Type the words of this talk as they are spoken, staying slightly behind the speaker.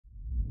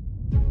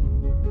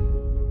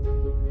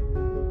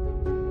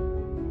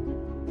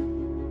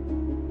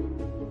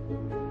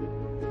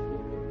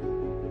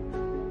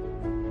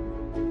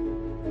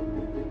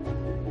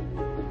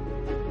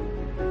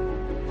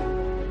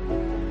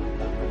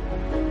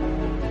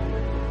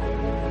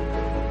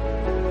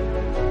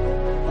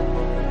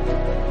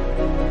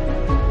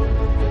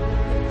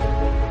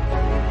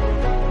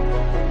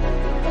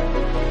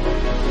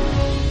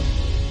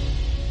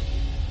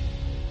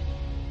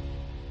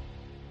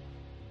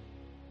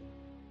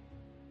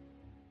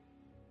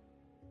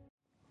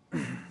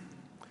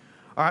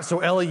All right, so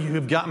Ellie,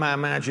 you've got my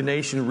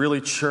imagination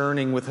really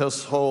churning with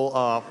this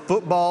whole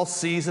football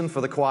season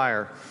for the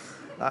choir.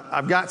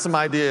 I've got some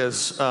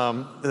ideas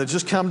that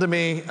just come to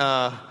me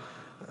on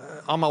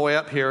my way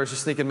up here. I was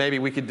just thinking maybe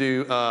we could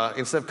do,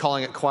 instead of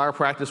calling it choir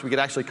practice, we could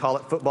actually call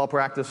it football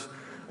practice.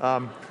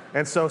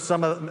 And so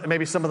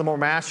maybe some of the more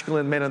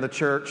masculine men in the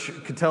church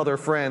could tell their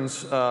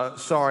friends,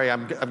 sorry,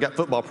 I've got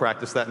football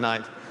practice that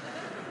night.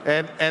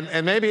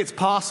 And maybe it's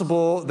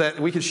possible that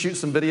we could shoot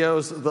some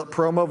videos, the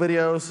promo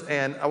videos,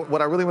 and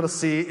what I really want to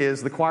see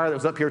is the choir that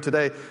was up here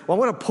today. Well, I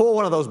want to pull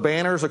one of those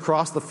banners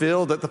across the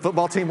field that the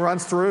football team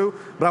runs through,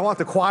 but I want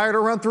the choir to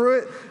run through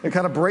it and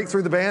kind of break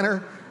through the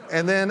banner.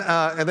 And then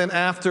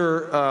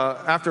after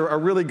a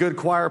really good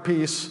choir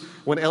piece,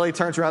 when Ellie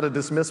turns around to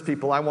dismiss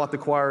people, I want the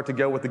choir to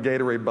go with the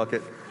Gatorade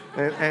bucket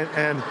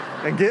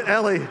and get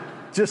Ellie.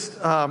 Just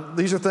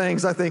these are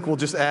things I think will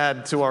just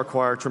add to our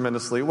choir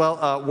tremendously.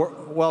 Well,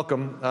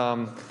 welcome.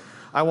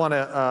 I want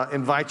to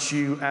invite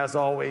you, as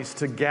always,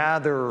 to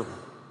gather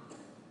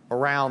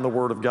around the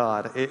Word of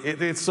God.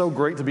 It's so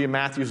great to be in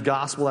Matthew's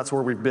Gospel. That's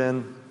where we've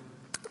been.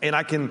 And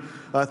I can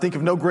think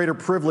of no greater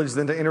privilege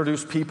than to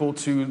introduce people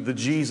to the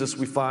Jesus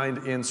we find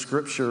in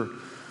Scripture.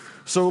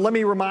 So let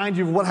me remind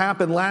you of what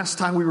happened last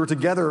time we were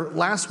together.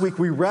 Last week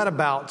we read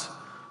about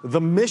the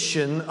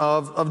mission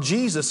of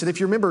Jesus. And if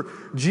you remember,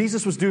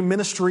 Jesus was doing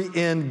ministry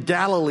in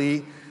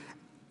Galilee.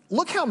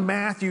 Look how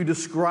Matthew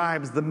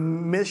describes the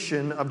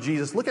mission of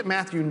Jesus. Look at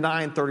Matthew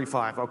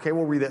 9:35. Okay,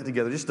 we'll read that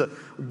together just to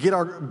get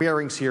our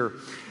bearings here.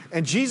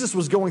 And Jesus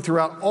was going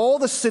throughout all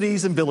the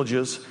cities and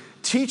villages,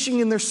 teaching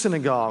in their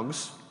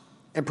synagogues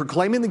and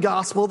proclaiming the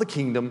gospel of the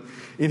kingdom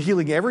and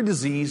healing every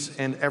disease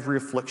and every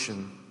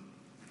affliction.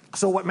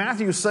 So what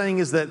Matthew is saying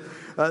is that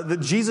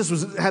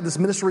Jesus had this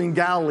ministry in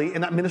Galilee,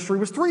 and that ministry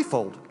was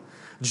threefold.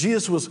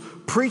 Jesus was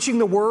preaching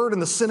the word in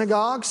the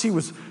synagogues. He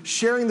was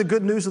sharing the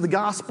good news of the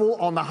gospel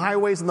on the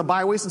highways and the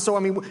byways. And so,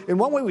 in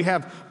one way we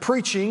have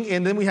preaching,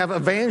 and then we have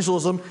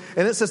evangelism.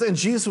 And it says, and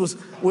Jesus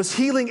was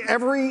healing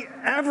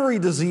every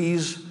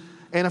disease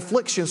and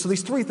affliction. So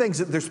these three things,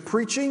 there's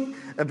preaching,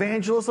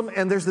 evangelism,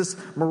 and there's this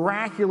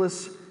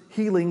miraculous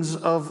healings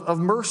of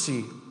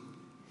mercy.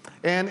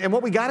 And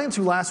what we got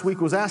into last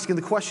week was asking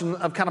the question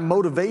of kind of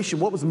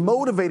motivation. What was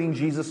motivating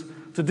Jesus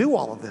to do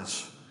all of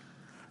this?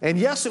 And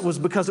yes, it was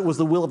because it was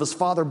the will of his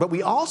Father, but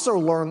we also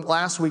learned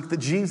last week that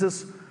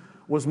Jesus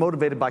was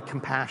motivated by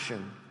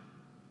compassion.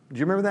 Do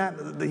you remember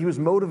that? That he was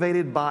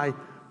motivated by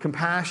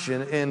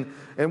compassion.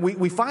 And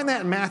we find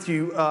that in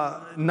Matthew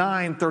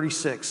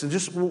 9:36. And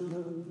just we'll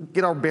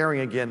get our bearing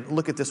again.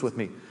 Look at this with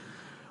me.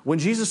 When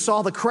Jesus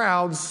saw the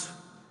crowds,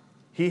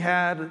 he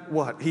had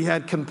what? He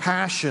had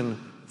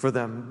compassion for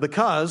them,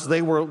 because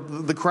they were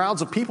the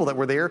crowds of people that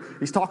were there.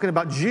 He's talking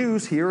about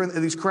Jews here, and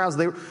these crowds,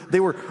 they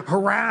were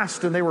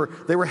harassed and they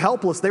were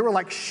helpless. They were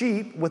like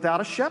sheep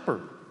without a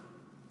shepherd.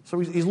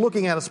 So he's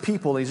looking at his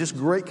people, and he's just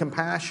great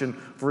compassion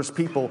for his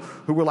people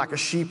who were like a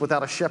sheep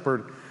without a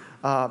shepherd.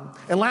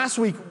 And last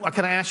week, I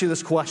kind of asked you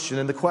this question,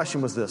 and the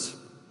question was this: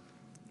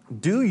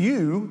 do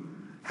you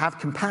have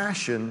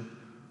compassion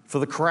for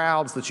the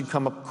crowds that you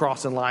come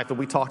across in life? And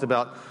we talked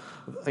about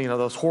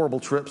those horrible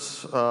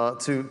trips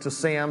to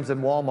Sam's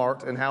and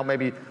Walmart, and how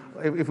maybe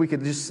if we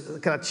could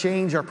just kind of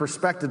change our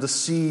perspective to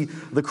see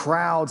the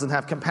crowds and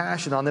have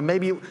compassion on them,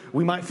 maybe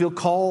we might feel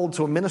called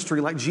to a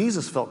ministry like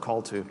Jesus felt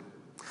called to.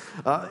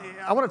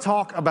 I want to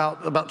talk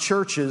about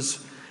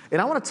churches,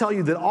 and I want to tell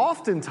you that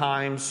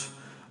oftentimes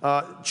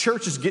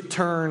churches get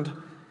turned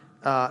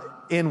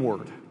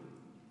inward.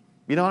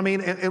 You know what I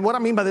mean? And what I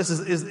mean by this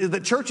is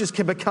that churches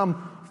can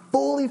become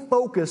fully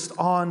focused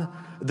on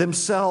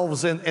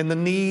themselves and the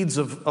needs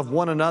of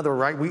one another,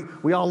 right?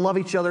 We all love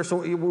each other, so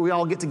we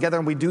all get together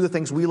and we do the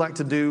things we like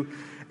to do.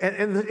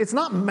 And it's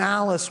not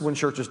malice when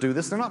churches do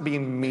this. They're not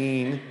being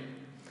mean.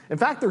 In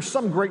fact, there's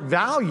some great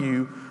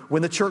value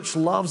when the church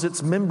loves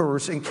its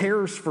members and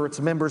cares for its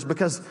members,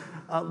 because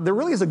there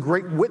really is a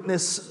great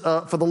witness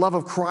for the love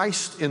of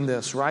Christ in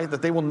this, right?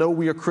 That they will know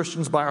we are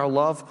Christians by our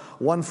love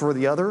one for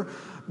the other.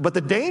 But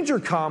the danger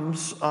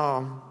comes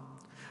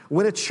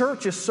when a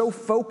church is so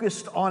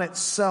focused on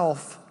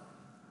itself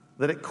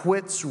that it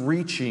quits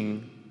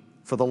reaching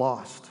for the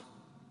lost.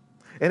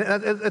 And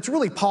it's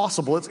really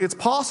possible. It's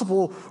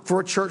possible for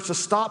a church to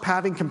stop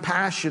having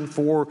compassion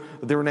for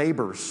their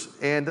neighbors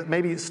and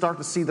maybe start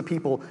to see the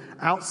people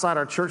outside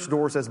our church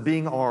doors as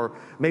being our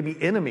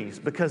maybe enemies,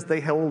 because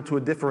they hold to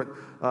a different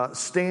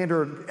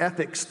standard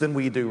ethics than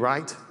we do,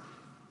 right?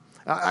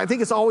 I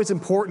think it's always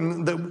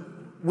important that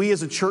we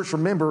as a church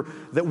remember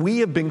that we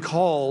have been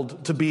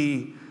called to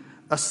be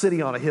a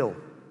city on a hill.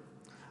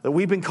 That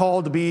we've been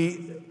called to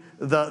be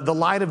the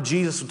light of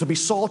Jesus, to be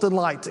salt and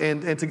light,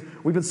 and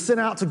we've been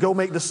sent out to go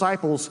make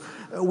disciples.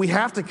 We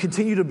have to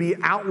continue to be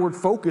outward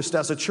focused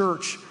as a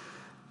church,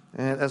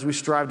 and as we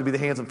strive to be the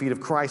hands and feet of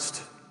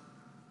Christ.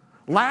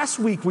 Last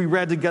week we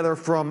read together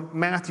from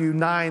Matthew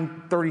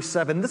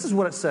 9:37. This is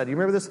what it said. You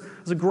remember this?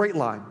 It's a great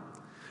line.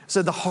 It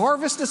said, "The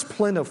harvest is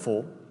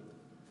plentiful,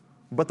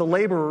 but the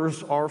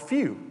laborers are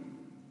few."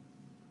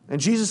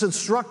 And Jesus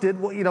instructed,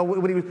 when he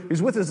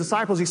was with his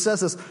disciples, he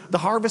says this, the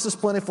harvest is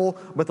plentiful,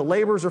 but the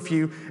laborers are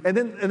few. And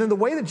then the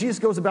way that Jesus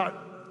goes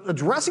about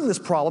addressing this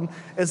problem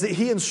is that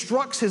he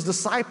instructs his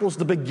disciples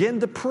to begin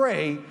to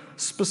pray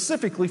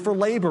specifically for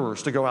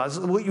laborers to go out.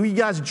 Will you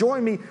guys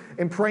join me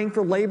in praying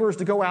for laborers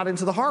to go out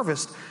into the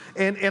harvest?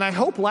 And I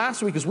hope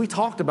last week, as we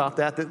talked about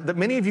that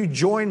many of you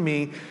joined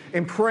me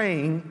in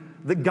praying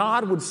that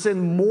God would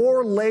send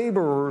more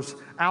laborers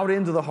out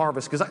into the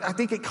harvest, because I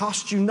think it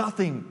costs you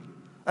nothing.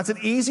 That's an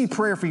easy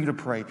prayer for you to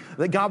pray,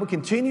 that God would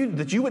continue,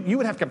 that you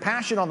would have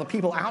compassion on the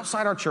people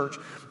outside our church,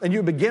 and you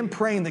would begin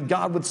praying that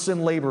God would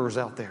send laborers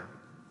out there.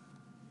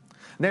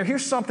 Now,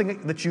 here's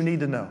something that you need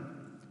to know.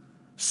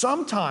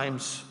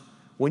 Sometimes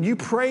when you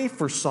pray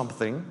for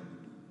something,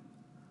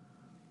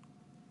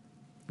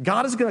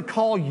 God is going to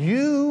call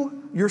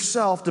you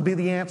yourself to be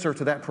the answer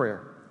to that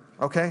prayer,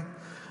 okay?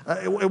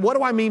 What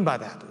do I mean by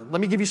that?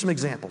 Let me give you some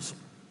examples.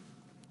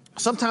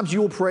 Sometimes you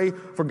will pray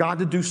for God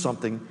to do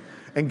something,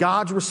 and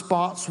God's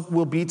response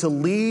will be to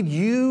lead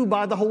you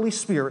by the Holy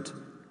Spirit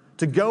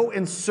to go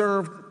and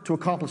serve to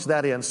accomplish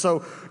that end.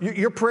 So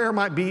your prayer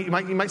might be, you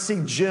might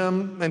see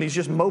Jim, and he's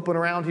just moping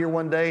around here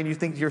one day, and you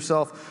think to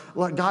yourself,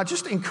 well, God,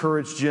 just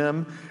encourage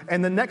Jim.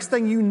 And the next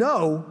thing you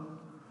know,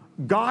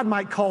 God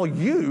might call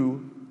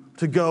you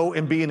to go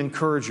and be an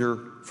encourager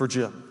for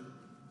Jim.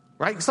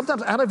 Right?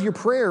 Sometimes out of your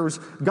prayers,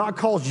 God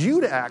calls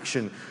you to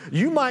action.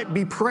 You might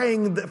be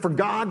praying for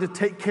God to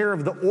take care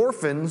of the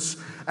orphans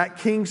at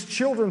King's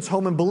Children's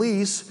Home in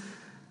Belize,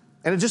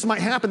 and it just might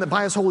happen that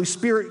by His Holy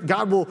Spirit,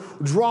 God will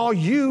draw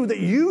you that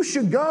you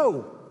should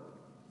go.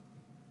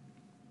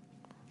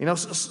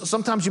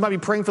 Sometimes you might be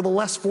praying for the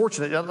less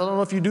fortunate. I don't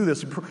know if you do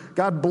this.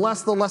 God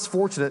bless the less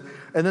fortunate,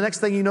 and the next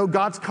thing you know,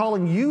 God's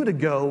calling you to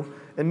go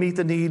and meet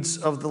the needs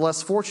of the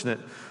less fortunate.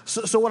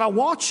 So what I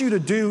want you to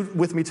do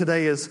with me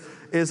today is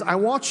I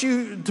want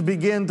you to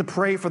begin to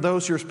pray for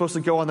those who are supposed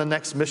to go on the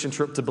next mission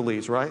trip to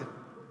Belize, right?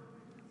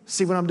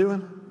 See what I'm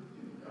doing?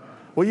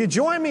 Will you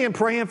join me in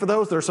praying for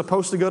those that are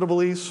supposed to go to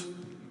Belize?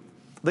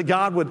 That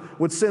God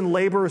would send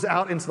laborers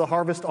out into the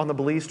harvest on the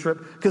Belize trip?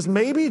 Because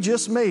maybe,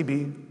 just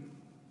maybe,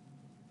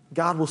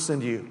 God will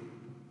send you.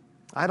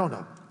 I don't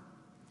know.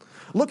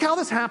 Look how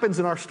this happens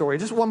in our story.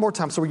 Just one more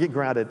time so we get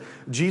grounded.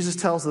 Jesus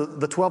tells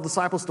the 12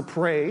 disciples to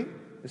pray.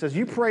 He says,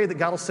 you pray that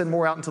God will send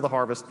more out into the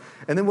harvest.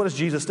 And then what does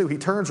Jesus do? He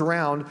turns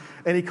around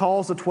and he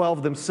calls the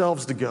 12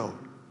 themselves to go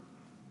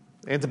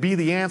and to be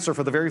the answer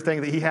for the very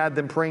thing that he had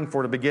them praying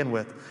for to begin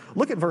with.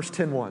 Look at verse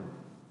 10:1.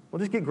 We'll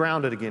just get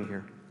grounded again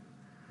here.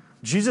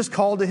 Jesus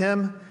called to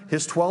him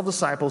his 12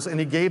 disciples, and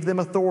he gave them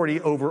authority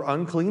over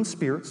unclean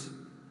spirits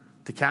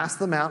to cast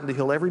them out and to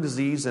heal every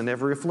disease and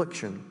every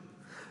affliction.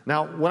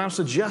 Now, what I'm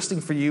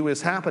suggesting for you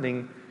is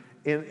happening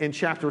in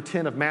chapter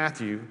 10 of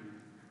Matthew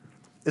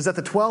is that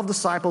the 12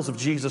 disciples of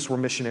Jesus were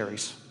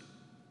missionaries.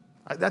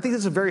 I think this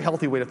is a very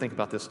healthy way to think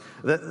about this.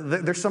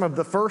 They're some of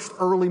the first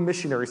early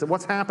missionaries. That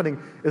what's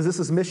happening is this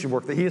is mission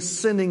work, that he is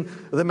sending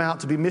them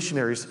out to be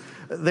missionaries.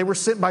 They were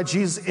sent by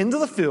Jesus into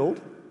the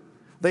field.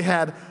 They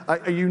had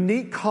a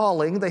unique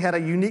calling. They had a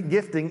unique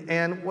gifting.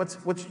 And what's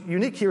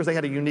unique here is they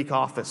had a unique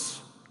office,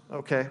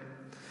 okay?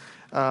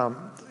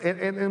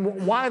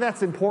 And why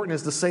that's important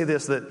is to say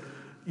this, that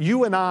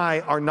you and I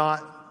are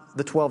not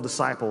the 12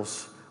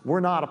 disciples. We're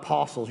not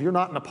apostles. You're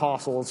not an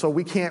apostle. And so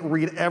we can't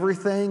read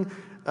everything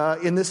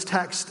in this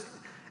text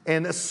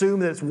and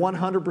assume that it's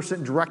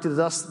 100% directed at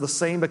us the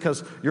same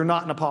because you're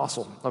not an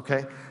apostle,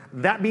 okay?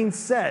 That being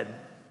said,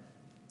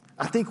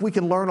 I think we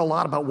can learn a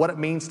lot about what it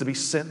means to be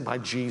sent by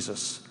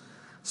Jesus,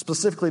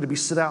 specifically to be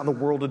sent out in the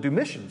world to do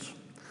missions.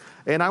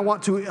 And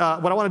what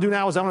I want to do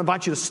now is I want to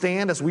invite you to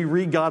stand as we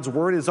read God's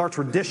Word. It is our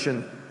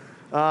tradition.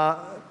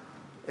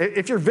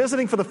 If you're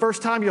visiting for the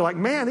first time, you're like,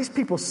 man, these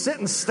people sit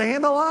and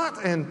stand a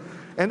lot.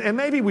 And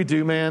maybe we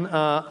do, man.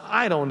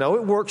 I don't know.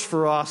 It works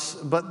for us.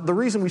 But the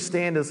reason we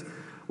stand is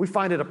we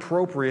find it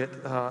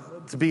appropriate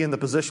to be in the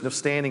position of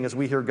standing as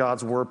we hear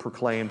God's Word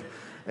proclaimed.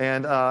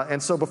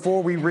 And so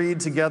before we read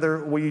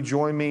together, will you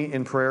join me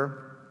in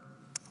prayer?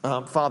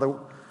 Father,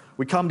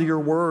 we come to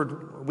your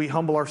Word. We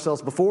humble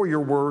ourselves before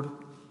your Word.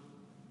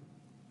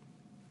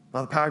 By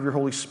the power of your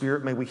Holy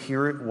Spirit, may we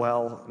hear it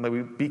well. May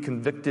we be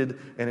convicted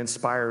and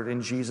inspired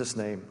in Jesus'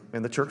 name.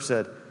 And the church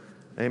said,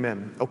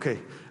 amen. Okay,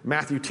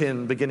 Matthew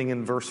 10, beginning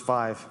in verse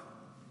 5.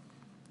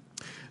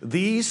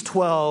 These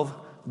 12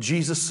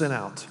 Jesus sent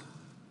out,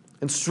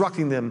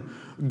 instructing them,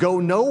 go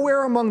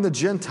nowhere among the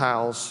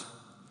Gentiles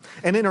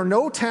and enter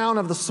no town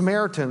of the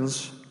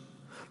Samaritans,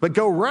 but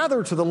go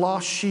rather to the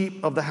lost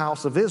sheep of the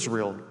house of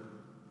Israel,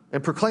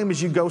 and proclaim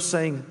as you go,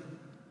 saying,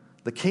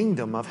 the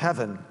kingdom of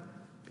heaven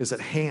is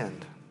at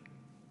hand.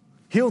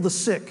 Heal the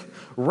sick,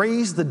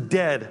 raise the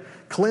dead,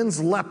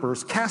 cleanse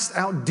lepers, cast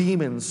out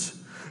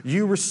demons.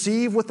 You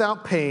receive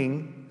without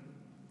paying,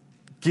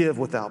 give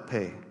without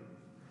pay.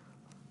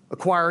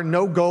 Acquire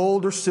no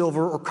gold or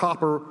silver or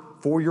copper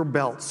for your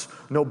belts,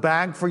 no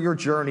bag for your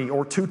journey,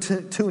 or two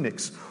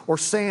tunics, or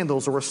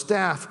sandals, or a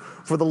staff,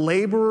 for the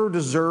laborer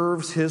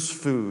deserves his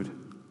food.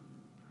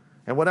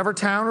 And whatever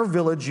town or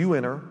village you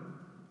enter,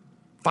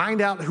 find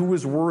out who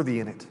is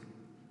worthy in it,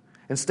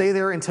 and stay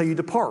there until you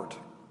depart.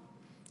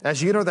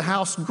 As you enter the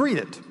house, greet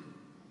it.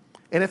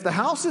 And if the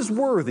house is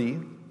worthy,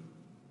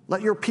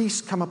 let your peace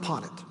come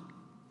upon it.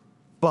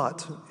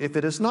 But if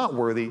it is not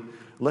worthy,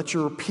 let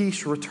your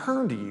peace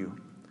return to you.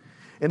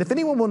 And if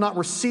anyone will not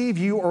receive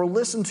you or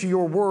listen to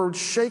your words,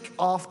 shake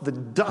off the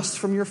dust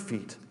from your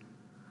feet,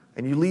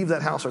 and you leave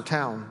that house or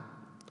town.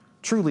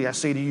 Truly, I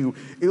say to you,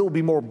 it will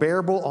be more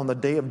bearable on the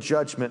day of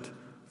judgment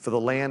for the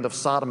land of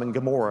Sodom and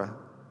Gomorrah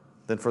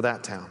than for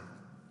that town.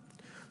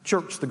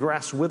 Church, the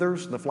grass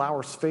withers and the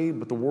flowers fade,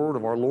 but the word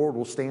of our Lord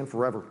will stand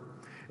forever.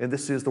 And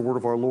this is the word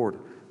of our Lord.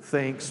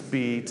 Thanks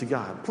be to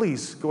God.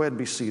 Please go ahead and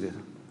be seated.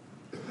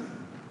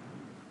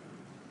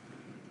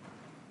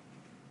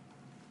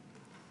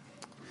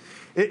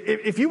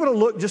 If you were to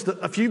look just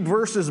a few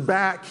verses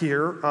back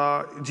here,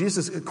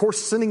 Jesus, of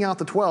course, sending out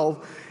the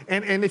 12.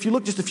 And if you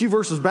look just a few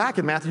verses back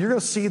in Matthew, you're going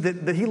to see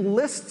that he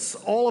lists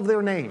all of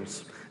their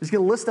names. He's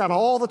going to list out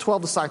all the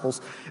 12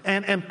 disciples.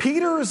 And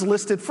Peter is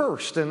listed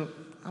first. And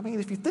I mean,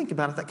 if you think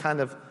about it, that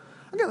kind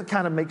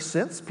of makes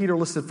sense. Peter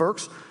listed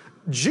first.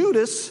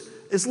 Judas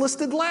is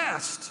listed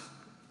last.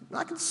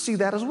 I can see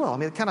that as well. I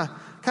mean, it kind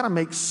of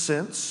makes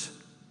sense.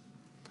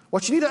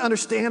 What you need to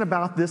understand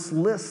about this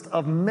list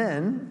of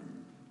men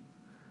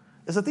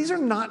is that these are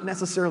not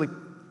necessarily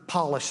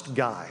polished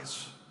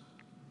guys.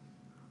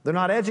 They're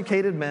not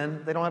educated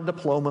men. They don't have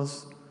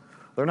diplomas.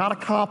 They're not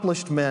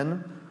accomplished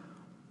men.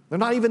 They're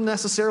not even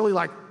necessarily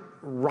like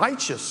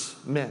righteous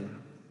men.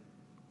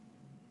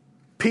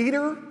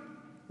 Peter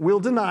will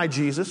deny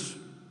Jesus.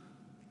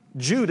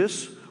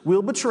 Judas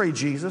will betray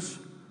Jesus.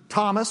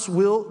 Thomas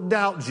will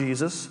doubt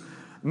Jesus.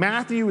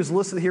 Matthew is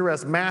listed here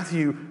as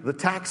Matthew, the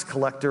tax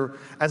collector,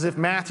 as if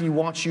Matthew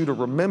wants you to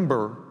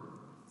remember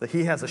that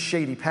he has a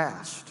shady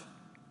past.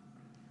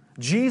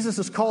 Jesus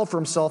has called for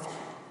himself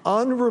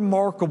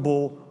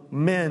unremarkable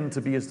men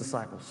to be his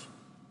disciples.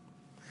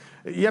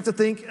 You have to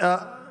think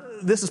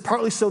this is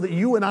partly so that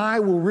you and I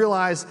will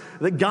realize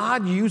that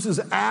God uses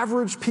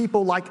average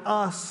people like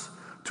us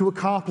to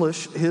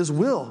accomplish his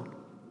will.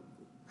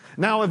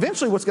 Now,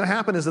 eventually what's going to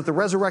happen is that the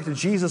resurrected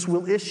Jesus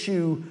will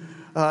issue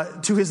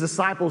to his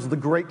disciples the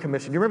Great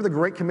Commission. You remember the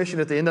Great Commission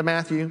at the end of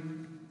Matthew?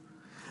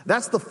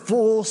 That's the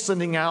full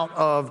sending out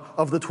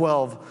of the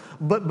 12.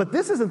 But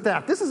this isn't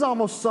that. This is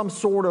almost some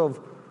sort of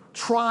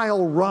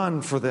trial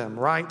run for them,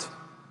 right?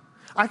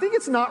 I think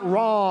it's not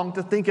wrong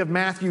to think of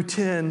Matthew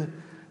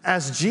 10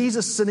 as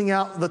Jesus sending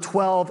out the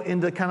 12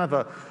 into kind of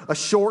a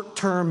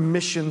short-term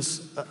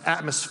missions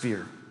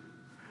atmosphere.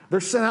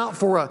 They're sent out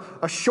for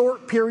a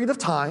short period of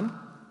time.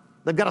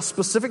 They've got a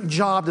specific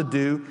job to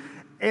do,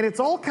 and it's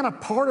all kind of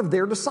part of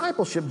their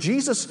discipleship.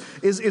 Jesus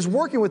is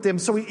working with them,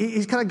 so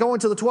he's kind of going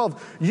to the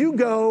 12. You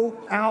go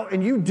out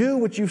and you do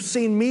what you've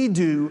seen me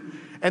do,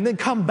 and then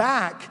come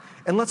back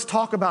and let's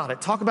talk about it.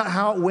 Talk about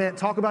how it went.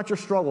 Talk about your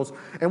struggles.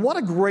 And what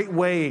a great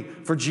way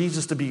for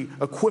Jesus to be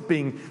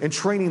equipping and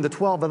training the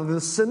 12, and then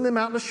send them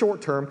out in the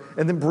short term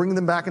and then bring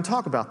them back and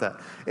talk about that.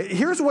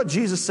 Here's what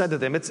Jesus said to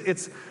them.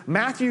 It's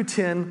Matthew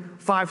 10,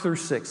 5 through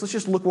 6. Let's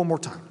just look one more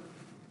time.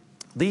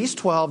 These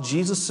 12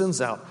 Jesus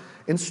sends out,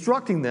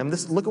 instructing them.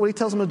 Look at what he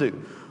tells them to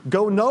do.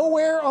 Go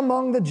nowhere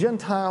among the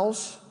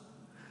Gentiles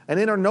and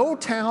enter no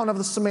town of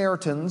the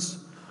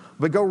Samaritans,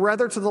 but go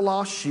rather to the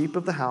lost sheep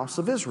of the house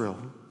of Israel.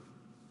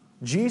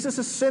 Jesus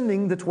is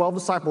sending the 12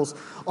 disciples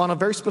on a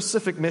very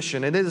specific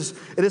mission. It is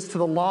to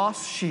the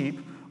lost sheep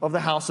of the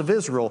house of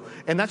Israel.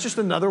 And that's just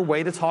another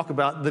way to talk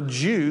about the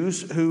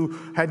Jews who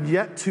had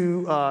yet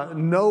to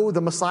know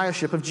the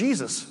messiahship of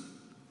Jesus.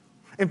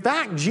 In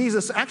fact,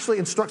 Jesus actually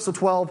instructs the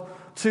 12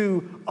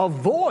 to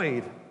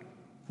avoid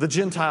the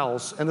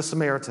Gentiles and the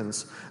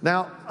Samaritans.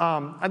 Now,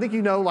 I think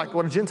you know like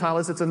what a Gentile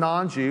is. It's a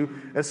non-Jew.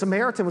 A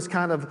Samaritan was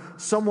kind of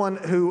someone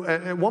who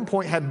at one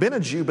point had been a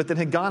Jew, but then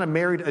had gone and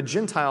married a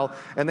Gentile,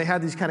 and they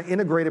had these kind of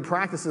integrated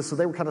practices, so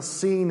they were kind of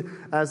seen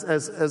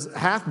as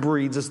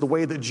half-breeds, is the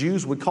way that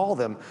Jews would call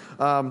them,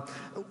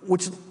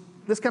 which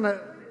this kind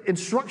of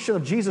instruction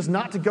of Jesus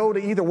not to go to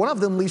either one of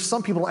them leaves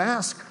some people to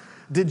ask,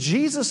 did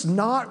Jesus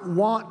not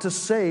want to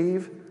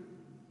save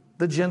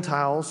the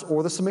Gentiles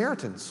or the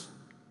Samaritans?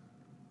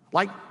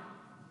 Like,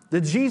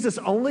 did Jesus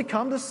only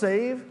come to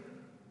save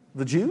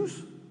the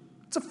Jews?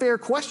 It's a fair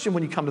question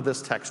when you come to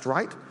this text,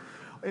 right?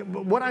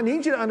 What I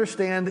need you to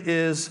understand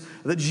is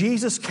that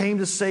Jesus came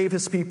to save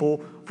his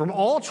people from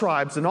all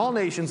tribes and all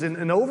nations,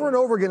 and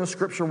over again in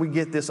Scripture we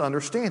get this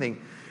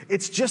understanding.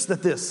 It's just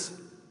that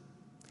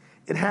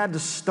it had to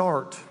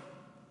start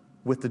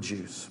with the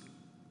Jews.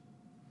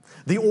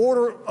 The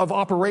order of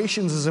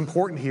operations is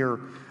important here.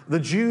 The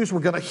Jews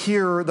were going to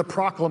hear the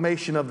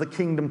proclamation of the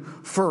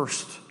kingdom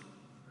first.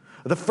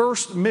 The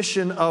first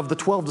mission of the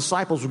 12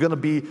 disciples was going to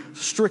be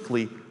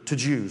strictly to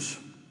Jews.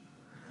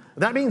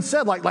 That being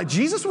said, like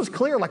Jesus was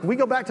clear, like we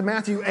go back to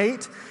Matthew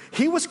 8,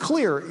 he was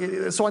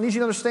clear. So I need you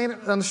to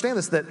understand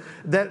this,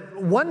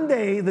 that one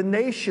day the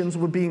nations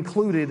would be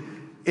included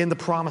in the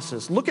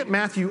promises. Look at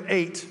Matthew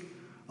 8,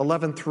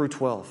 11 through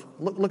 12.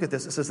 Look at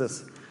this. It says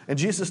this. And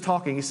Jesus is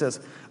talking. He says,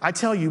 I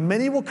tell you,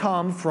 many will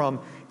come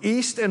from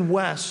east and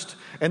west,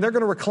 and they're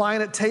going to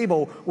recline at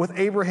table with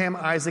Abraham,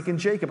 Isaac, and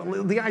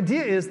Jacob. The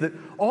idea is that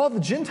all the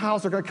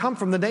Gentiles are going to come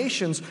from the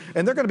nations,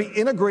 and they're going to be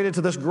integrated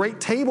to this great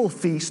table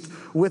feast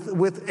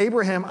with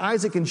Abraham,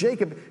 Isaac, and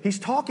Jacob. He's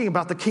talking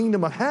about the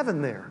kingdom of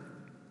heaven there.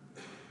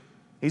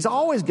 He's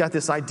always got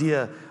this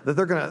idea that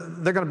they're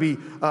going to be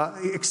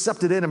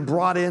accepted in and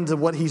brought into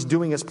what he's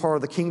doing as part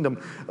of the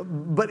kingdom.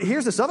 But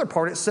here's this other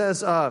part. It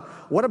says,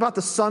 what about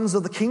the sons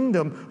of the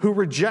kingdom who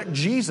reject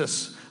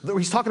Jesus?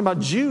 He's talking about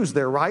Jews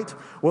there, right?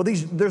 Well,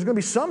 there's going to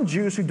be some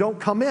Jews who don't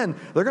come in.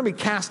 They're going to be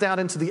cast out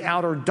into the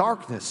outer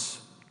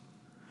darkness.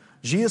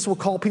 Jesus will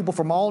call people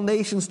from all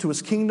nations to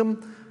his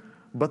kingdom,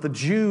 but the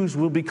Jews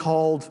will be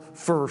called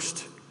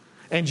first.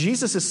 And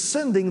Jesus is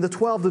sending the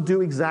 12 to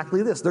do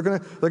exactly this. They're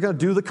going to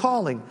do the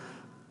calling.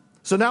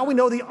 So now we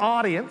know the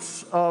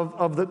audience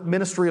of the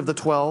ministry of the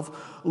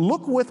 12.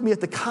 Look with me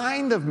at the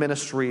kind of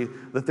ministry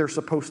that they're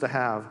supposed to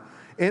have.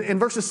 In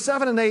verses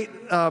 7 and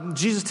 8,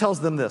 Jesus tells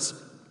them this.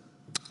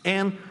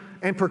 And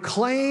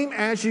proclaim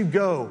as you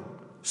go,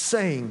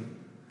 saying,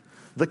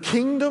 the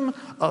kingdom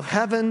of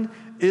heaven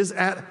is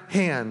at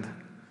hand.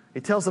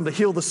 He tells them to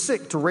heal the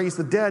sick, to raise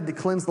the dead, to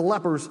cleanse the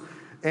lepers,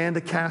 and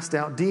to cast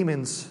out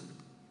demons.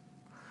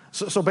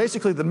 So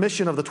basically the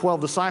mission of the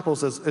 12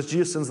 disciples as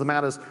Jesus sends them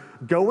out is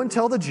go and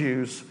tell the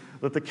Jews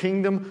that the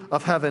kingdom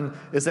of heaven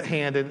is at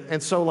hand.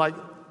 And so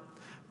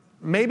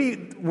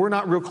maybe we're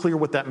not real clear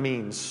what that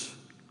means.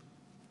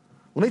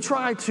 Let me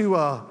try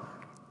to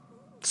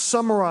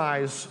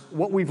summarize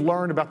what we've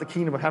learned about the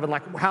kingdom of heaven,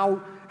 like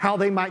how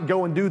they might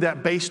go and do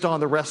that based on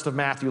the rest of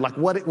Matthew, like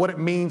what it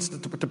means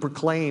to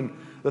proclaim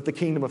that the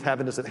kingdom of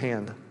heaven is at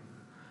hand.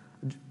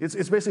 It's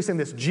basically saying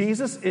this: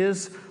 Jesus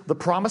is the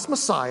promised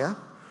Messiah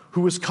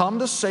who has come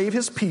to save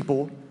his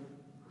people.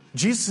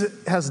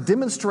 Jesus has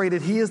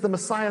demonstrated he is the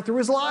Messiah through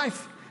his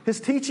life, his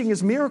teaching,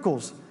 his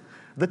miracles.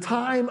 The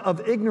time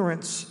of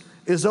ignorance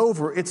is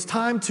over. It's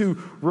time to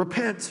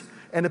repent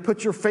and to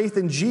put your faith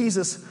in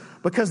Jesus,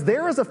 because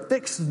there is a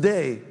fixed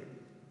day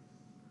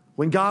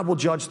when God will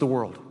judge the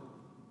world.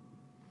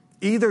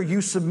 Either you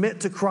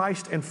submit to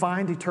Christ and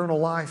find eternal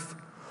life,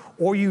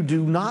 or you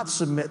do not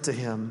submit to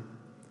him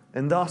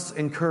and thus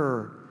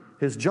incur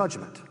his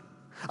judgment.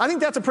 I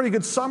think that's a pretty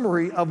good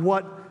summary of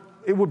what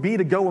it would be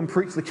to go and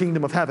preach the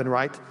kingdom of heaven,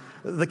 right?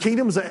 The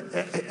kingdom's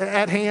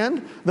at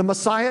hand. The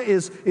Messiah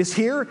is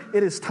here.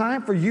 It is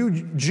time for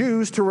you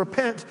Jews to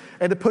repent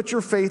and to put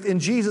your faith in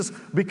Jesus,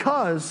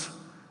 because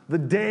the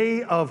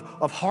day of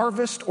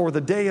harvest or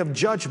the day of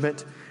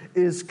judgment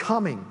is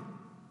coming.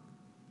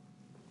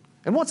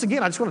 And once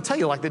again, I just want to tell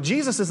you that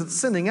Jesus isn't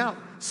sending out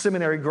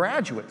seminary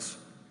graduates,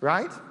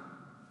 right?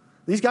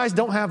 These guys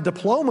don't have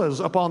diplomas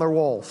up on their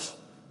walls.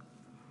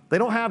 They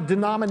don't have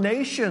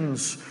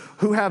denominations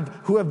who have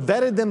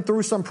vetted them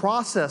through some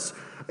process.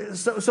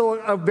 So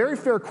a very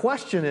fair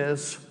question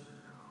is,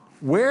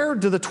 where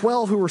do the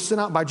 12 who were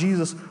sent out by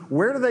Jesus,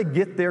 where do they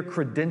get their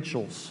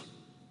credentials?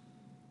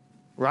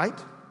 Right?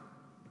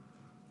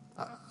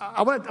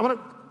 I want to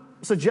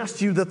suggest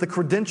to you that the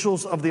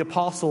credentials of the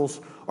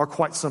apostles are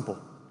quite simple.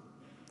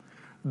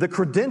 The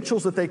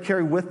credentials that they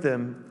carry with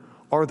them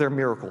are their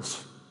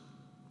miracles.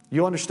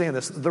 You understand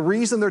this. The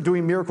reason they're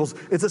doing miracles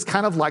is it's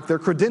kind of like their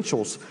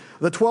credentials.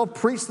 The 12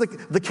 preach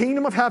the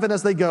kingdom of heaven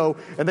as they go,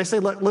 and they say,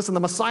 listen, the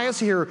Messiah's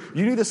here,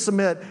 you need to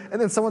submit.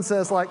 And then someone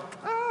says who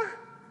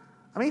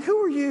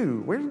are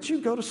you? Where did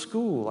you go to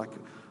school?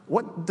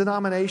 What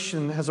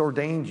denomination has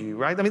ordained you,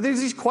 right? I mean,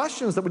 there's these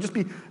questions that would just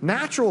be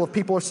natural if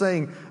people are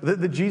saying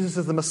that Jesus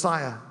is the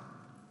Messiah.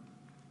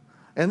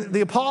 And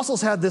the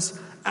apostles had this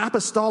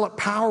apostolic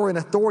power and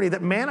authority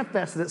that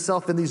manifested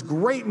itself in these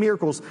great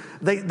miracles.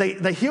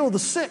 They healed the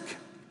sick.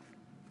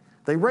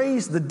 They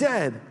raised the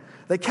dead.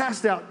 They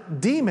cast out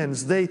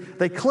demons. They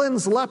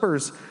cleansed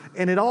lepers.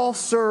 And it all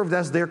served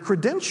as their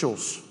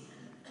credentials.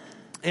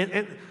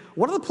 And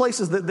one of the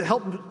places that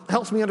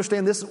helps me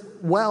understand this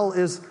well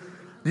is,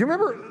 do you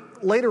remember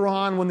later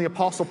on when the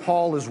Apostle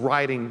Paul is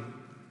writing,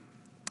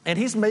 and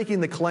he's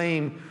making the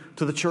claim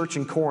to the church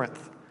in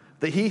Corinth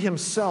that he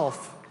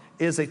himself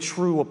is a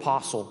true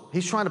apostle.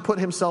 He's trying to put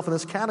himself in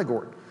this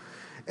category.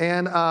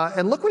 And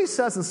look what he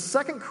says in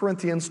 2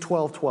 Corinthians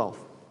 12:12.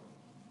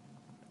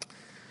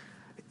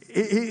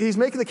 He's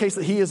making the case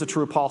that he is a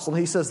true apostle.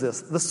 And he says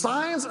this: the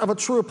signs of a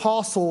true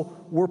apostle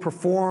were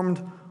performed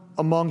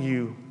among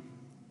you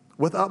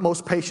with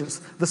utmost patience,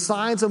 the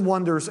signs and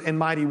wonders and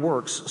mighty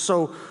works.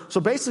 So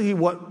basically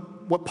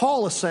what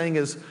Paul is saying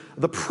is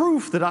the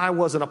proof that I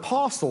was an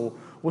apostle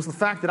was the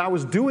fact that I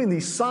was doing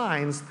these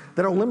signs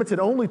that are limited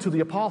only to the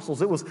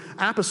apostles. It was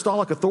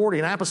apostolic authority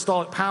and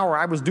apostolic power.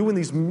 I was doing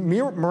these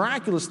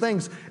miraculous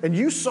things, and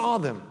you saw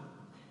them.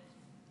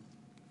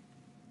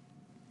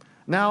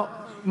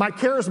 Now, my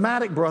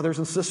charismatic brothers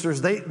and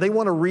sisters, they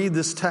want to read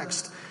this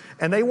text,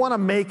 and they want to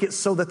make it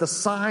so that the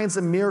signs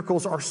and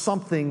miracles are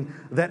something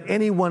that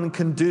anyone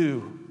can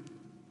do.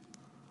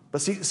 But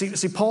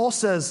see, Paul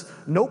says,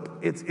 nope,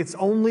 it's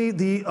only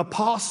the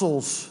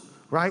apostles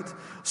right?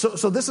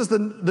 So this is the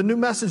new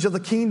message of the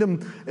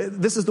kingdom.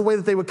 This is the way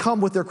that they would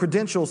come with their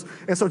credentials.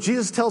 And so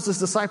Jesus tells his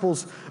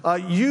disciples,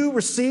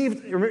 he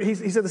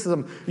said this to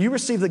them, you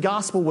received the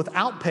gospel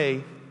without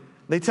pay.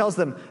 He tells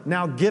them,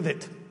 now give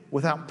it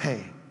without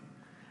pay.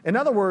 In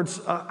other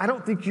words, I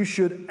don't think you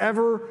should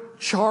ever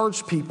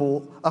charge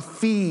people a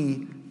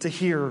fee to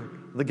hear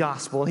the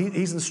gospel.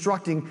 He's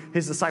instructing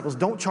his disciples,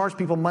 don't charge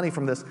people money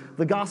from this.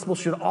 The gospel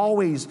should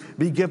always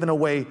be given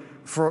away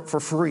for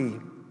free.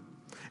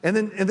 And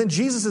then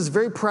Jesus is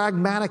very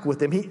pragmatic with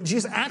them.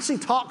 Jesus actually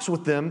talks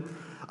with them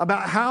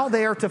about how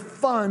they are to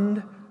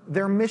fund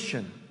their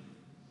mission,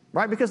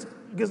 right? Because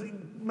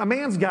a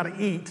man's got to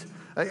eat.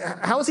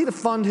 How is he to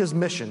fund his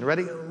mission?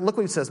 Ready? Look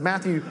what he says,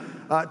 Matthew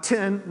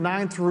 10,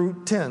 9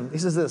 through 10. He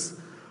says this,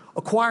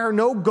 acquire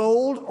no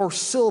gold or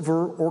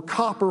silver or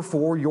copper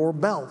for your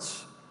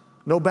belts,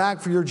 no bag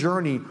for your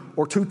journey,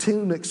 or 2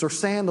 tunics or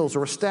sandals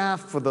or a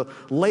staff, for the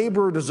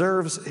laborer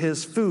deserves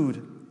his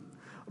food.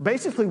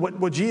 Basically,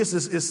 what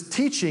Jesus is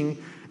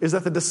teaching is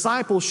that the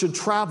disciples should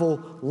travel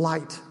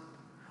light.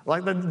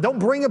 Like, don't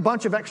bring a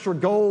bunch of extra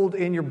gold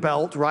in your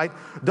belt, right?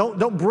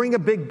 Don't bring a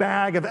big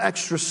bag of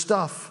extra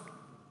stuff.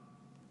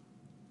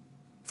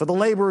 For the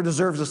laborer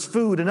deserves his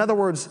food. In other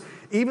words,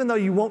 even though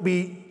you won't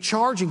be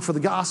charging for the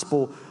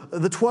gospel,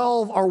 the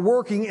 12 are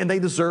working and they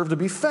deserve to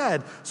be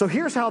fed. So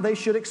here's how they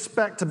should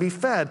expect to be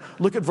fed.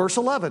 Look at verse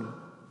 11.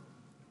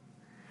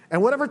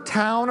 And whatever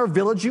town or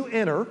village you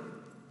enter,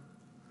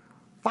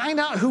 find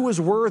out who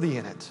is worthy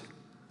in it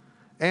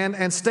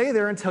and stay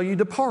there until you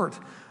depart.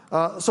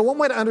 So one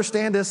way to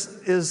understand this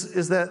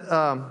is that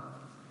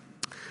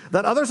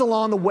others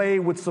along the way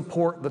would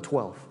support the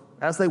 12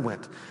 as they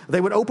went. They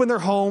would open their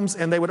homes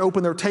and they would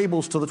open their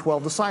tables to the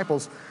 12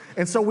 disciples.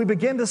 And so we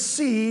begin to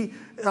see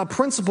a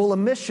principle of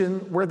mission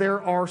where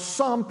there are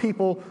some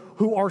people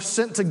who are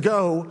sent to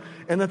go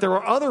and that there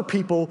are other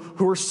people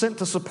who are sent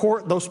to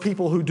support those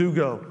people who do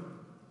go.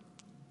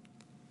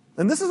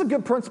 And this is a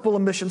good principle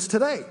of missions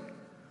today.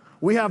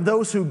 We have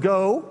those who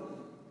go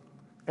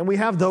and we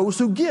have those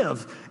who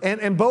give.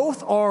 And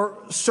both are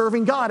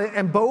serving God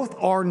and both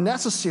are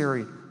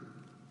necessary.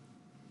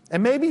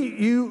 And maybe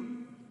you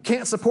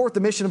can't support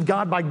the mission of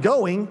God by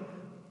going.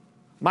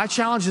 My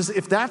challenge is,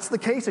 if that's the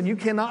case and you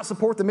cannot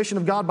support the mission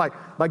of God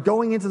by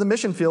going into the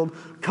mission field,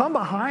 come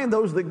behind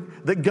those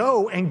that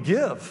go and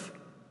give.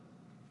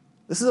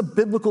 This is a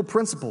biblical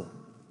principle.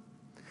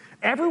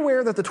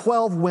 Everywhere that the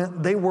 12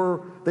 went, they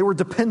were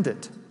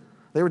dependent.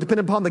 They were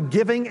dependent upon the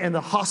giving and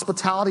the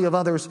hospitality of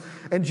others.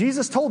 And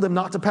Jesus told them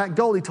not to pack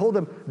gold. He told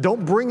them,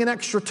 don't bring an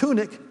extra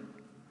tunic.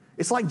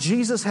 It's like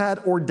Jesus had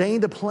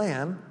ordained a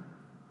plan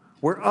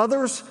where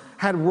others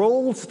had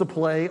roles to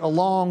play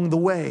along the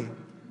way.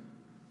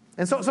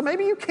 And so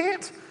maybe you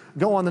can't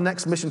go on the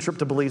next mission trip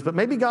to Belize, but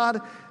maybe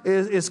God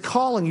is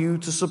calling you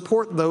to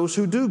support those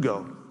who do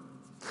go.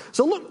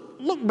 So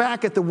look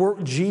back at the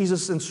work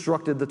Jesus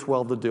instructed the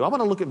 12 to do. I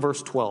want to look at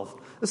verse 12.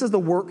 This is the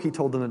work he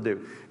told them to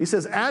do. He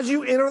says, as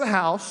you enter the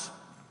house,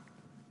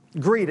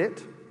 greet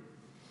it,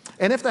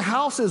 and if the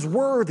house is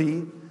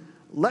worthy,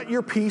 let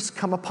your peace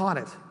come upon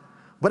it.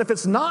 But if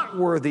it's not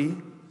worthy,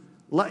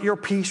 let your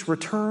peace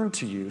return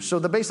to you. So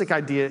the basic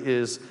idea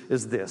is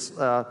this.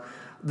 The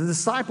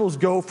disciples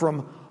go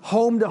from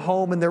home to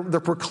home and they're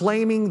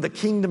proclaiming the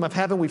kingdom of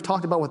heaven. We've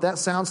talked about what that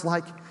sounds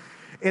like.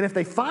 And if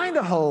they find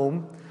a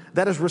home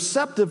that is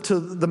receptive to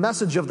the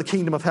message of the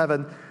kingdom of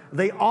heaven,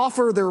 they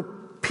offer their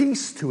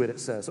peace to it, it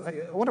says.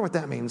 I wonder what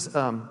that means.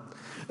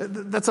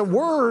 That's a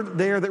word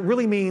there that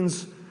really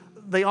means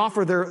they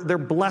offer their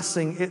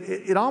blessing.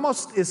 It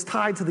almost is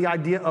tied to the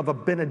idea of a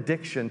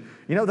benediction.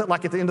 You know that,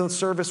 like at the end of the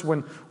service,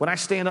 when I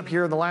stand up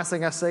here and the last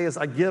thing I say is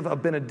I give a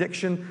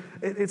benediction,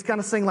 it's kind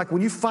of saying, like,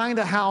 when you find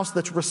a house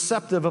that's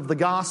receptive of the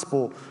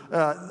gospel,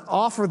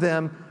 offer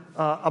them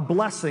a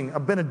blessing, a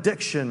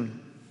benediction,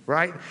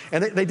 right?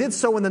 And they did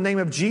so in the name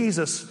of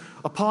Jesus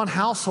upon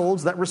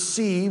households that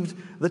received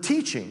the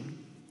teaching.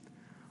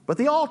 But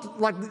the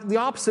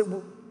opposite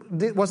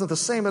wasn't the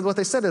same. What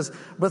they said is,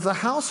 but if the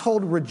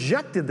household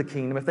rejected the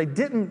kingdom, if they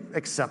didn't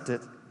accept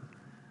it,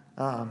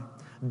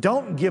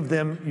 don't give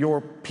them your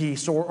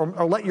peace or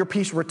let your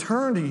peace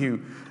return to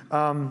you.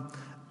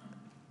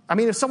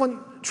 If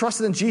someone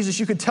trusted in Jesus,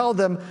 you could tell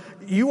them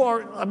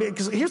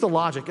because here's the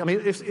logic.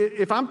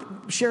 If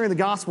I'm sharing the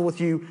gospel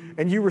with you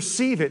and you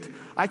receive it,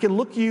 I can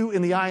look you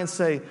in the eye and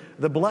say,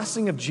 the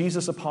blessing of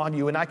Jesus upon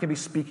you, and I can be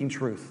speaking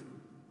truth.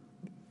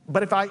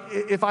 But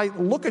if I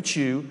look at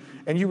you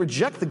and you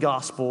reject the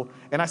gospel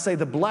and I say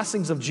the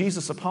blessings of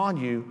Jesus upon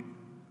you,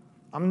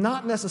 I'm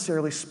not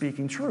necessarily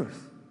speaking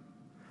truth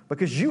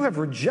because you have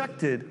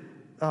rejected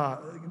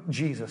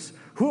Jesus.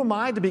 Who am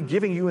I to be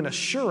giving you an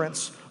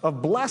assurance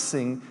of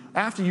blessing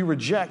after you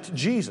reject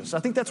Jesus? I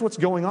think that's what's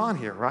going on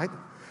here, right?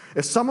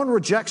 If someone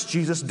rejects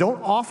Jesus,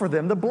 don't offer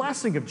them the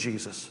blessing of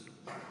Jesus.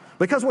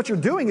 Because what you're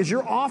doing is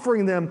you're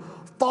offering them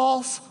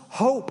false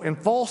hope and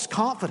false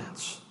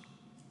confidence.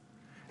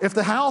 If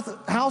the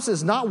house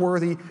is not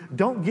worthy,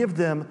 don't give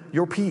them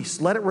your peace.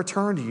 Let it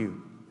return to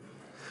you.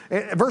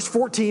 And verse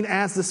 14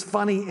 adds this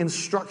funny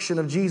instruction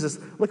of Jesus.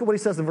 Look at what he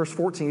says in verse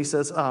 14. He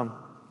says,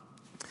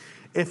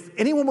 if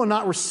anyone will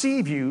not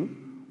receive you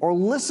or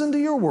listen to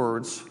your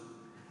words,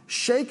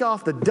 shake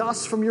off the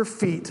dust from your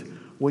feet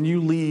when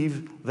you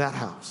leave that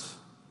house.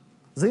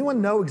 Does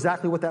anyone know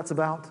exactly what that's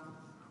about?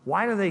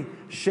 Why do they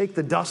shake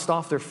the dust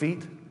off their feet?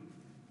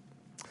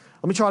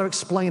 Let me try to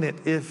explain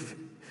it. If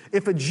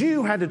a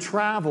Jew had to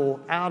travel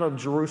out of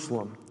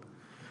Jerusalem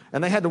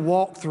and they had to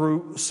walk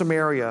through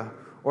Samaria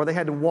or they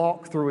had to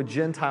walk through a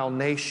Gentile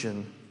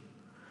nation,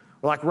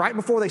 like right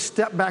before they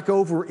stepped back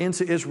over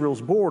into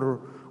Israel's border,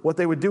 what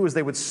they would do is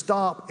they would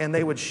stop and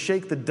they would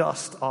shake the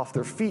dust off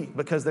their feet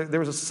because there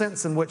was a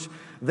sense in which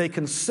they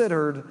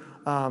considered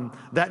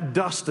that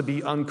dust to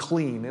be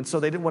unclean. And so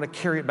they didn't want to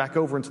carry it back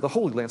over into the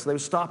Holy Land. So they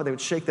would stop and they would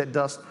shake that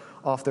dust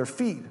off their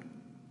feet.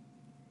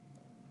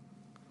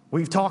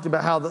 We've talked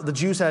about how the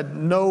Jews had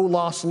no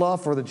lost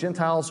love for the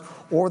Gentiles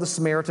or the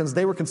Samaritans.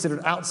 They were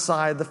considered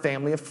outside the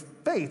family of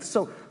faith.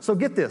 So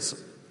get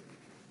this.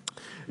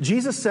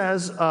 Jesus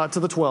says to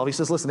the 12, he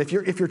says, listen, if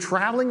you're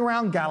traveling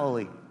around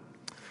Galilee,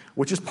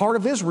 which is part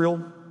of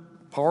Israel,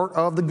 part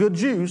of the good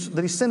Jews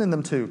that he's sending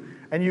them to,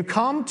 and you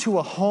come to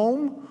a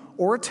home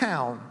or a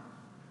town,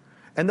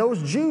 and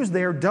those Jews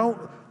there don't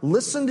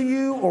listen to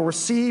you or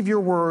receive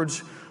your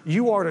words,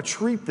 you are to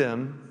treat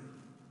them,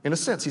 in a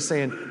sense, he's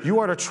saying, you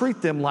are to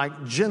treat them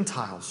like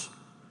Gentiles.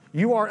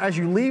 You are, as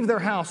you leave their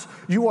house,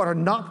 you are to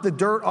knock the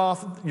dirt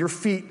off your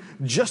feet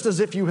just as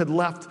if you had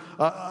left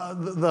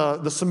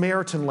the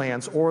Samaritan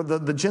lands or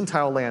the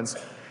Gentile lands.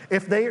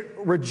 If they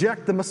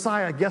reject the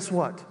Messiah, guess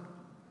what?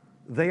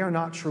 They are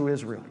not true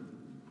Israel.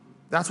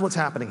 That's what's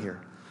happening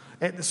here.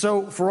 And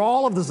so for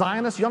all of the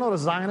Zionists, y'all know what a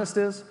Zionist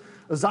is?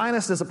 A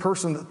Zionist is a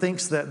person that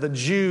thinks that the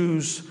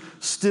Jews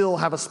still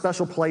have a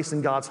special place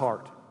in God's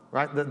heart,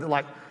 right?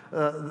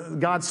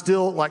 God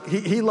still,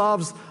 he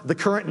loves the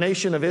current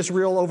nation of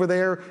Israel over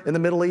there in the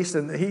Middle East,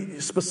 and he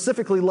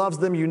specifically loves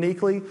them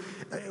uniquely.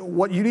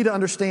 What you need to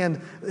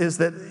understand is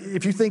that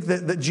if you think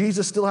that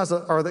Jesus still has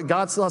or that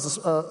God still has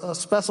a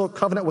special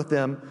covenant with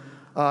them,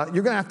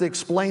 you're going to have to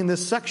explain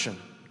this section.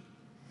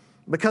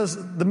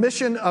 Because the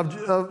mission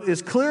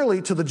is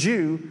clearly to the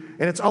Jew,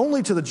 and it's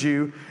only to the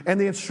Jew, and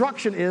the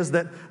instruction is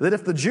that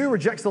if the Jew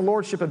rejects the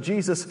lordship of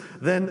Jesus,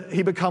 then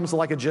he becomes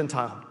like a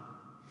Gentile.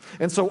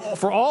 And so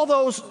for all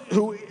those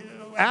who,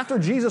 after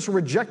Jesus,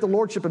 reject the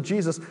lordship of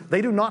Jesus,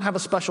 they do not have a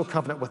special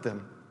covenant with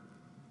them.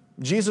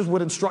 Jesus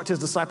would instruct his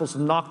disciples to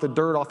knock the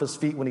dirt off his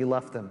feet when he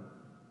left them.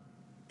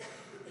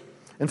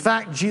 In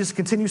fact, Jesus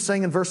continues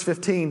saying in verse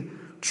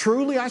 15,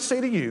 truly I say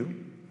to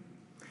you,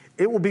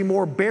 it will be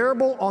more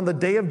bearable on the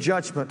day of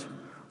judgment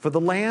for the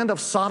land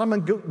of Sodom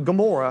and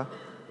Gomorrah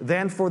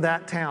than for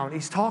that town.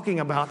 He's talking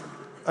about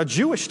a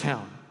Jewish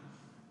town.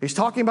 He's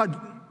talking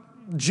about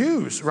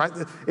Jews, right?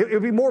 It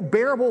would be more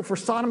bearable for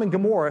Sodom and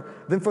Gomorrah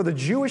than for the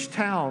Jewish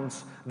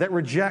towns that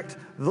reject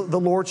the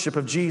lordship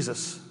of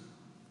Jesus.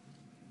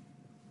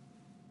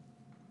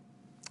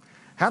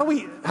 How do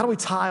we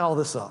tie all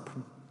this up?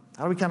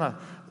 How do we kind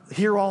of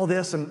hear all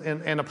this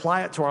and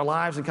apply it to our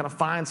lives and kind of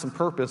find some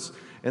purpose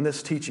in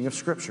this teaching of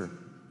Scripture?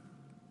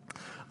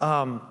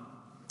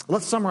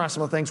 Let's summarize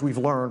some of the things we've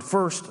learned.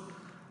 First,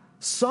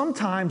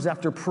 sometimes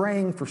after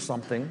praying for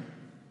something,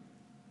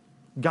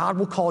 God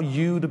will call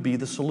you to be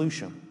the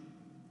solution.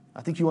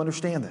 I think you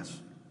understand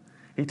this.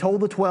 He told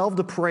the 12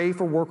 to pray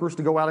for workers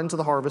to go out into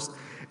the harvest.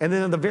 And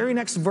then in the very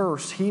next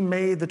verse, he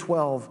made the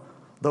 12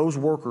 those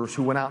workers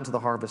who went out into the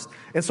harvest.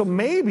 And so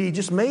maybe,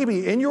 just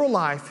maybe, in your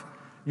life,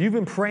 you've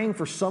been praying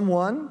for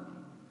someone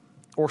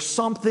or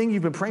something.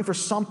 You've been praying for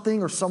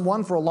something or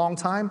someone for a long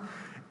time.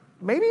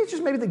 Maybe it's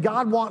just maybe that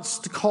God wants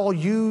to call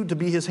you to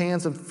be his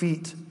hands and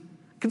feet.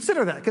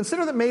 Consider that.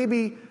 Consider that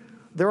maybe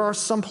there are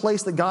some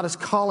place that God is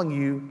calling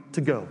you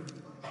to go.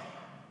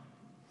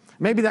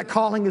 Maybe that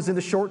calling is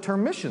into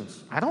short-term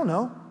missions. I don't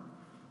know.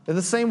 In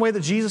the same way that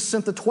Jesus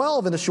sent the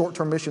 12 into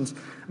short-term missions,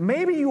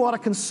 maybe you ought to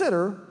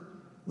consider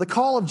the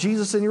call of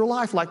Jesus in your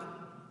life. Like,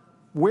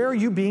 where are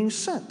you being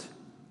sent?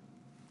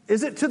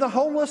 Is it to the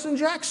homeless in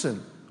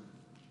Jackson?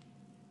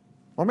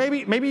 Or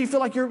maybe you feel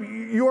like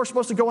you're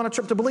supposed to go on a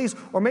trip to Belize.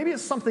 Or maybe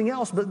it's something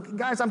else. But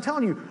guys, I'm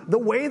telling you, the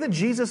way that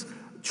Jesus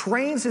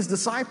trains his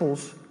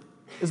disciples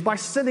is by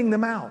sending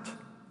them out.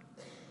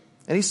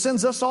 And he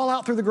sends us all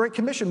out through the Great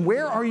Commission.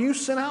 Where are you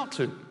sent out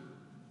to?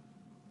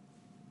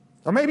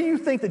 Or maybe you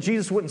think that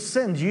Jesus wouldn't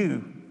send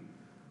you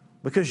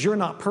because you're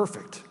not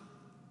perfect.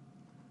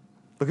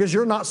 Because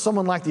you're not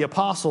someone like the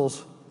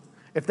apostles.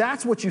 If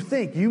that's what you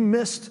think, you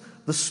missed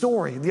the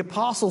story. The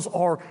apostles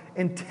are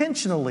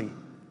intentionally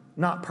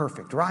not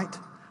perfect, right?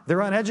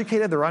 They're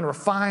uneducated, they're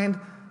unrefined,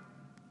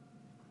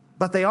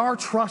 but they are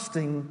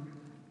trusting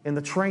in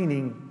the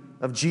training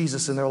of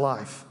Jesus in their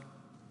life.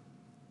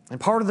 And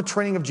part of the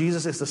training of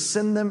Jesus is to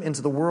send them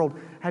into the world.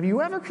 Have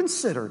you ever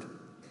considered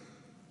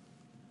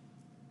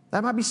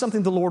that might be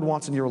something the Lord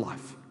wants in your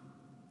life?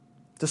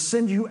 To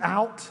send you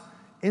out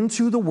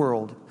into the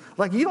world.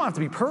 Like, you don't have to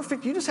be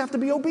perfect, you just have to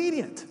be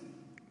obedient.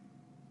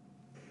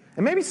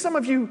 And maybe some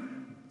of you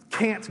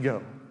can't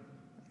go.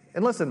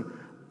 And listen,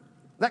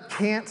 that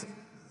can't,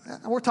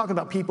 we're talking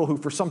about people who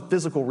for some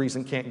physical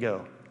reason can't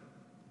go.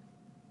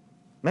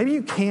 Maybe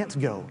you can't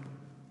go.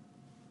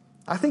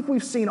 I think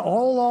we've seen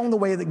all along the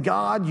way that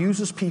God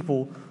uses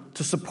people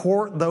to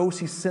support those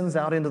he sends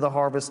out into the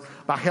harvest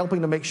by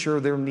helping to make sure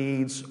their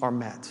needs are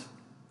met.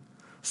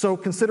 So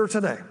consider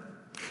today,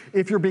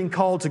 if you're being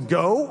called to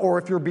go or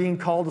if you're being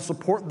called to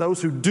support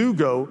those who do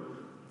go,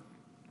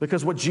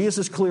 because what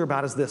Jesus is clear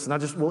about is this,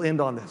 and we'll end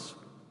on this.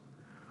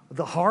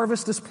 The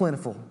harvest is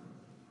plentiful,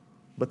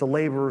 but the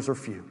laborers are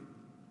few.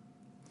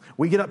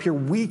 We get up here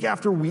week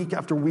after week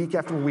after week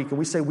after week, and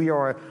we say we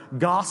are a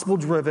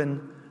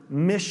gospel-driven,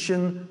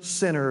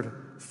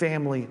 mission-centered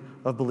family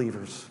of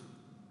believers.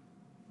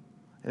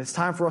 And it's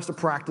time for us to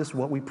practice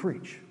what we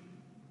preach.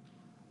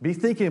 Be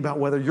thinking about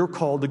whether you're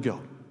called to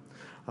go.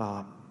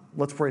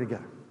 Let's pray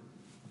together.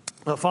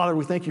 Father,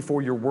 we thank you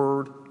for your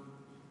word.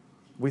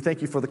 We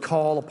thank you for the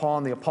call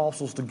upon the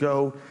apostles to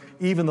go,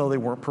 even though they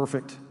weren't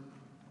perfect.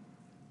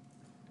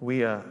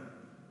 We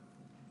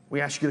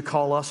ask you to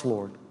call us,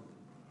 Lord,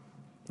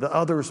 that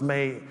others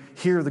may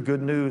hear the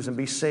good news and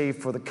be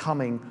saved for the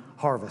coming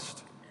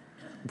harvest.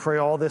 We pray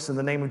all this in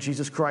the name of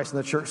Jesus Christ,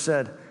 and the church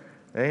said,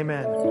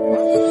 amen.